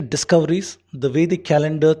discoveries. The Vedic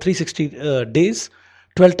calendar, 360 days,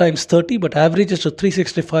 12 times 30, but averages to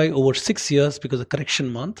 365 over 6 years because of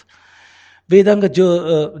correction month.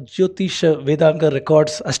 Jyotisha Vedanga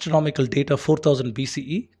records astronomical data 4000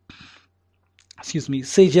 BCE. Excuse me,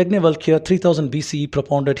 Sage Yajnavalkya 3000 BCE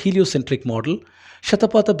propounded heliocentric model.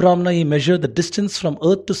 Shatapatha Brahmana, he measured the distance from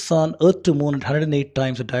Earth to Sun, Earth to Moon at 108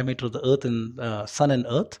 times the diameter of the Earth and Sun and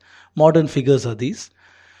Earth. Modern figures are these.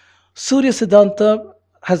 Surya Siddhanta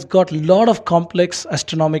has got a lot of complex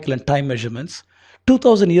astronomical and time measurements.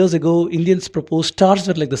 2000 years ago, Indians proposed stars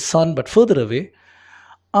were like the sun but further away.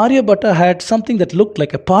 Aryabhatta had something that looked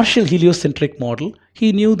like a partial heliocentric model.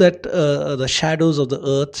 He knew that the shadows of the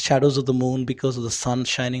earth, shadows of the moon because of the sun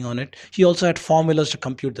shining on it. He also had formulas to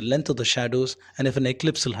compute the length of the shadows and if an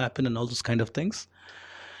eclipse will happen and all those kind of things.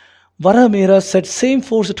 Varahamihira said same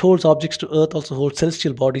force that holds objects to earth also holds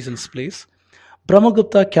celestial bodies in space.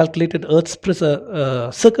 Brahmagupta calculated Earth's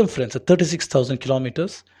circumference at 36,000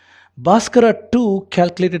 kilometers. Bhaskara too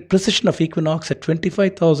calculated precision of equinox at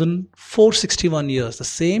 25,461 years. The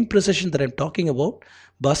same precision that I'm talking about,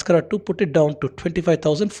 Bhaskara too put it down to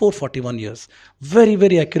 25,441 years. Very,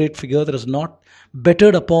 very accurate figure that was not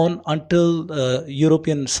bettered upon until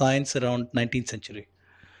European science around 19th century.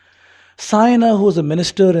 Sayana, who was the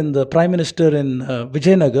prime minister in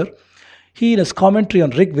Vijayanagar, he, in his commentary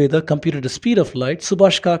on Rig Veda, computed the speed of light.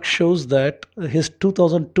 Subhash Kak shows that his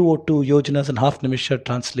 2202 yojanas and half nimisha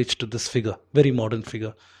translates to this figure, very modern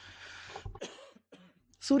figure.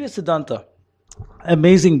 Surya Siddhanta,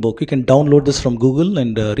 amazing book. You can download this from Google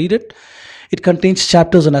and read it. It contains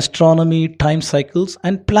chapters on astronomy, time cycles,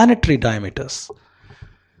 and planetary diameters.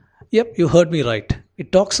 Yep, you heard me right.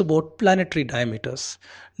 It talks about planetary diameters.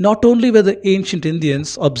 Not only were the ancient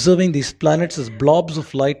Indians observing these planets as blobs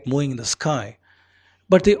of light moving in the sky,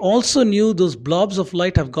 but they also knew those blobs of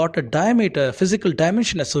light have got a diameter, a physical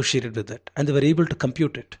dimension associated with it, and they were able to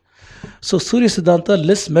compute it. So Surya Siddhanta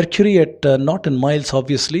lists Mercury at, not in miles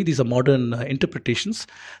obviously, these are modern interpretations,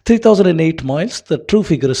 3008 miles, the true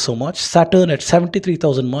figure is so much. Saturn at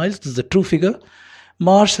 73,000 miles, this is the true figure.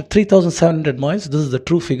 Mars at 3,700 miles, this is the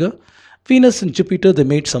true figure. Venus and Jupiter, they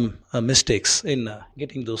made some mistakes in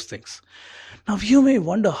getting those things. Now you may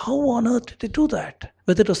wonder, how on earth did they do that?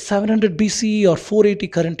 Whether it was 700 BCE or 480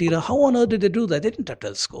 current era, how on earth did they do that? They didn't have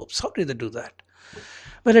telescopes. How did they do that?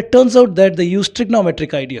 Well, it turns out that they used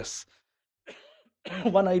trigonometric ideas.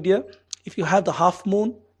 One idea, if you have the half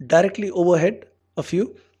moon directly overhead of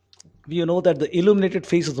you, you know that the illuminated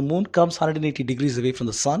face of the moon comes 180 degrees away from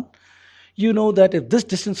the sun. You know that if this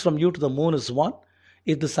distance from you to the moon is 1,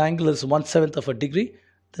 if this angle is 1/7 of a degree,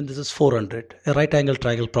 then this is 400, a right angle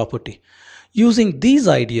triangle property. Using these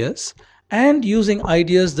ideas and using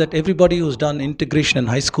ideas that everybody who's done integration in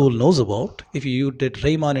high school knows about, if you did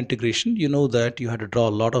Riemann integration, you know that you had to draw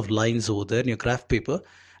a lot of lines over there in your graph paper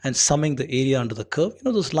and summing the area under the curve. You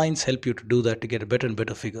know, those lines help you to do that to get a better and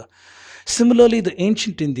better figure. Similarly, the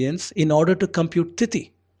ancient Indians, in order to compute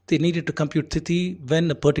Tithi, they needed to compute Tithi, when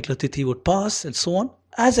a particular Tithi would pass and so on,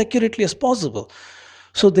 as accurately as possible.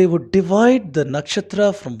 So they would divide the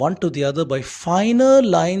nakshatra from one to the other by finer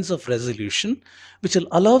lines of resolution, which will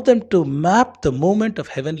allow them to map the movement of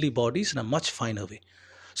heavenly bodies in a much finer way.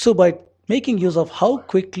 So by making use of how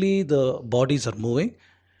quickly the bodies are moving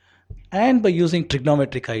and by using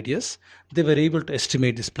trigonometric ideas, they were able to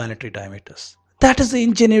estimate these planetary diameters. That is the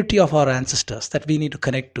ingenuity of our ancestors that we need to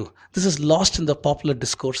connect to. This is lost in the popular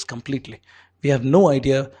discourse completely. We have no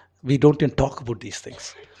idea. We don't even talk about these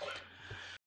things.